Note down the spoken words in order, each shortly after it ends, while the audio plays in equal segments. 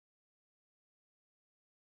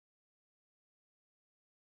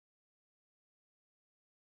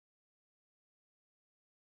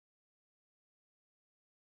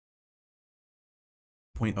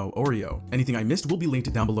8.0 Oreo. Anything I missed will be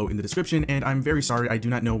linked down below in the description, and I'm very sorry I do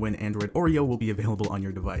not know when Android Oreo will be available on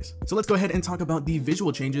your device. So let's go ahead and talk about the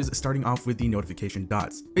visual changes, starting off with the notification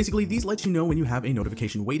dots. Basically, these let you know when you have a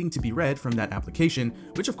notification waiting to be read from that application,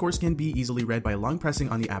 which of course can be easily read by long pressing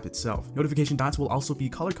on the app itself. Notification dots will also be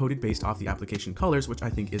color-coded based off the application colors, which I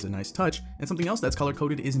think is a nice touch, and something else that's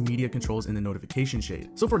color-coded is media controls in the notification shade.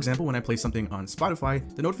 So for example, when I play something on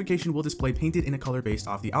Spotify, the notification will display painted in a color based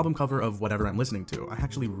off the album cover of whatever I'm listening to. I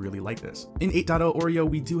actually really like this. In 8.0 Oreo,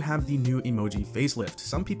 we do have the new emoji facelift.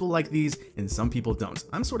 Some people like these and some people don't.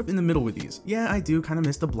 I'm sort of in the middle with these. Yeah, I do kind of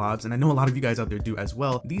miss the blobs, and I know a lot of you guys out there do as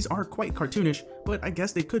well. These are quite cartoonish, but I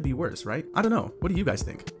guess they could be worse, right? I don't know. What do you guys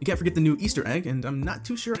think? You can't forget the new Easter egg, and I'm not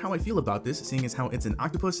too sure how I feel about this, seeing as how it's an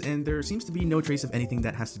octopus and there seems to be no trace of anything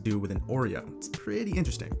that has to do with an Oreo. It's pretty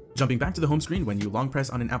interesting. Jumping back to the home screen, when you long press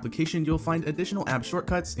on an application, you'll find additional app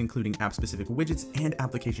shortcuts, including app-specific widgets and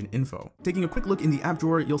application info. Taking a quick look in the app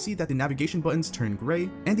drawer, you'll see that the navigation buttons turn gray,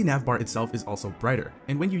 and the nav bar itself is also brighter.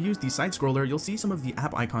 And when you use the side scroller, you'll see some of the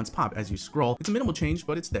app icons pop as you scroll. It's a minimal change,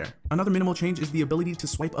 but it's there. Another minimal change is the ability to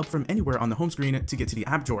swipe up from anywhere on the home screen to get to the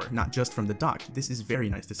app drawer, not just from the dock. This is very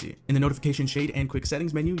nice to see. In the notification shade and quick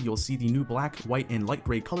settings menu, you'll see the new black, white, and light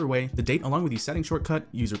gray colorway. The date along with the settings shortcut,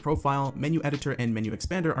 user profile, menu editor, and menu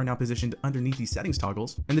expander are now positioned underneath the settings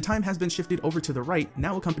toggles, and the time has been shifted over to the right,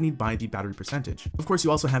 now accompanied by the battery percentage. Of course,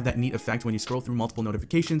 you also have that neat effect when you scroll through multiple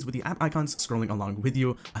notifications with the app icons scrolling along with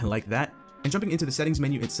you. I like that. And jumping into the settings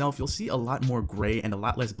menu itself, you'll see a lot more gray and a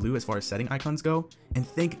lot less blue as far as setting icons go. And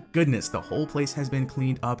thank goodness the whole place has been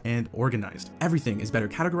cleaned up and organized. Everything is better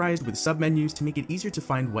categorized with submenus to make it easier to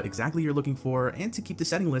find what exactly you're looking for and to keep the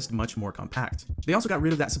setting list much more compact. They also got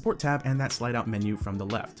rid of that support tab and that slide out menu from the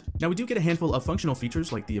left. Now we do get a handful of functional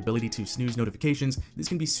features like the ability to snooze notifications. This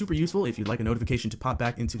can be super useful if you'd like a notification to pop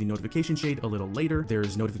back into the notification shade a little later.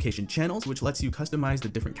 There's notification channels, which lets you customize the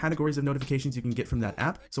different categories of notifications you can get from that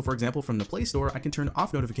app. So for example, from the Play Store, I can turn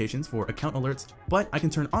off notifications for account alerts, but I can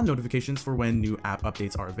turn on notifications for when new app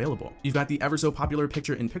updates are available. You've got the ever so popular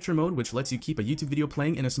picture-in-picture mode, which lets you keep a YouTube video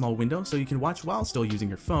playing in a small window so you can watch while still using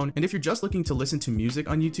your phone. And if you're just looking to listen to music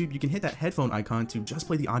on YouTube, you can hit that headphone icon to just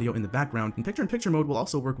play the audio in the background. And picture-in-picture mode will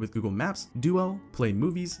also work with Google Maps, Duo, Play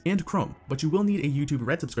Movies, and Chrome, but you will need a YouTube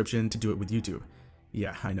Red subscription to do it with YouTube.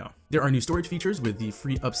 Yeah, I know. There are new storage features with the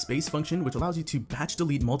free up space function, which allows you to batch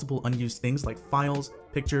delete multiple unused things like files,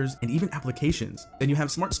 pictures, and even applications. Then you have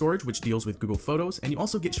smart storage, which deals with Google Photos, and you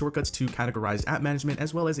also get shortcuts to categorized app management,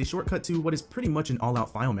 as well as a shortcut to what is pretty much an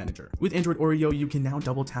all-out file manager. With Android Oreo, you can now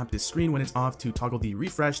double tap this screen when it's off to toggle the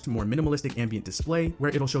refreshed, more minimalistic ambient display,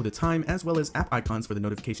 where it'll show the time as well as app icons for the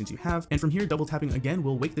notifications you have, and from here, double tapping again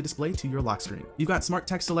will wake the display to your lock screen. You've got smart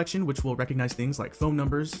text selection, which will recognize things like phone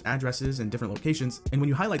numbers, addresses, and different locations, and when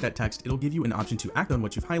you highlight that text, it'll give you an option to act on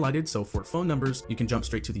what you've highlighted. So for phone numbers, you can jump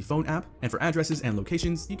straight to the phone app, and for addresses and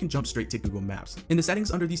locations, you can jump straight to Google Maps. In the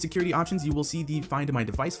settings under the security options, you will see the Find My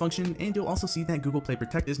Device function, and you'll also see that Google Play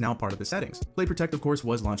Protect is now part of the settings. Play Protect, of course,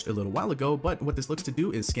 was launched a little while ago, but what this looks to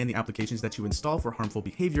do is scan the applications that you install for harmful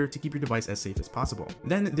behavior to keep your device as safe as possible.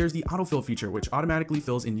 Then there's the autofill feature, which automatically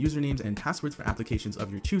fills in usernames and passwords for applications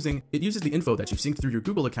of your choosing. It uses the info that you've synced through your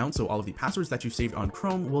Google account, so all of the passwords that you've saved on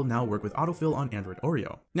Chrome will now work with autofill on Android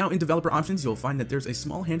Oreo. Now in developer options, you'll find that there's a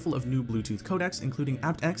small handful of new Bluetooth codecs, including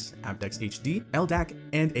aptX, aptX HD, LDAC,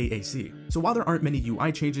 and AAC. So while there aren't many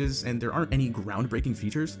UI changes and there aren't any groundbreaking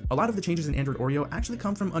features, a lot of the changes in Android Oreo actually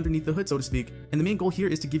come from underneath the hood, so to speak, and the main goal here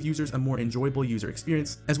is to give users a more enjoyable user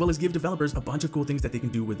experience, as well as give developers a bunch of cool things that they can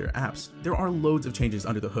do with their apps. There are loads of changes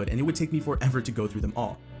under the hood, and it would take me forever to go through them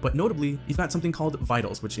all. But notably, you've got something called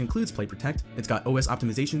Vitals, which includes Play Protect. It's got OS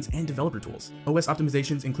optimizations and developer tools. OS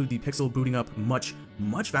optimizations include the Pixel booting up much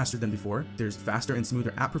faster than before. There's faster and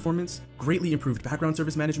smoother app performance, greatly improved background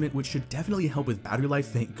service management, which should definitely help with battery life,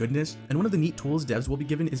 thank goodness. And one of the neat tools devs will be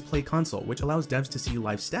given is Play Console, which allows devs to see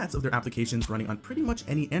live stats of their applications running on pretty much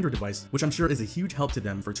any Android device, which I'm sure is a huge help to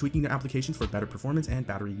them for tweaking their applications for better performance and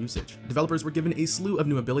battery usage. Developers were given a slew of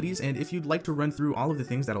new abilities, and if you'd like to run through all of the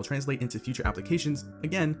things that'll translate into future applications,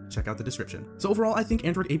 again, check out the description. So overall, I think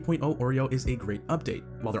Android 8.0 Oreo is a great update.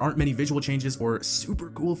 While there aren't many visual changes or super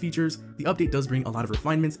cool features, the update does bring a lot of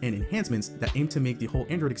refinements and enhancements that aim to make the whole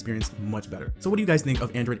Android experience much better. So what do you guys think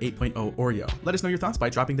of Android 8.0 Oreo? Let us know your thoughts by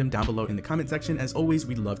dropping them down below in the comment section. As always,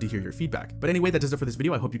 we'd love to hear your feedback. But anyway, that does it for this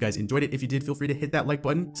video. I hope you guys enjoyed it. If you did, feel free to hit that like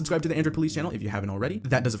button, subscribe to the Android Police channel if you haven't already.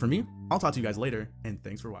 That does it for me. I'll talk to you guys later, and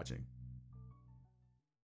thanks for watching.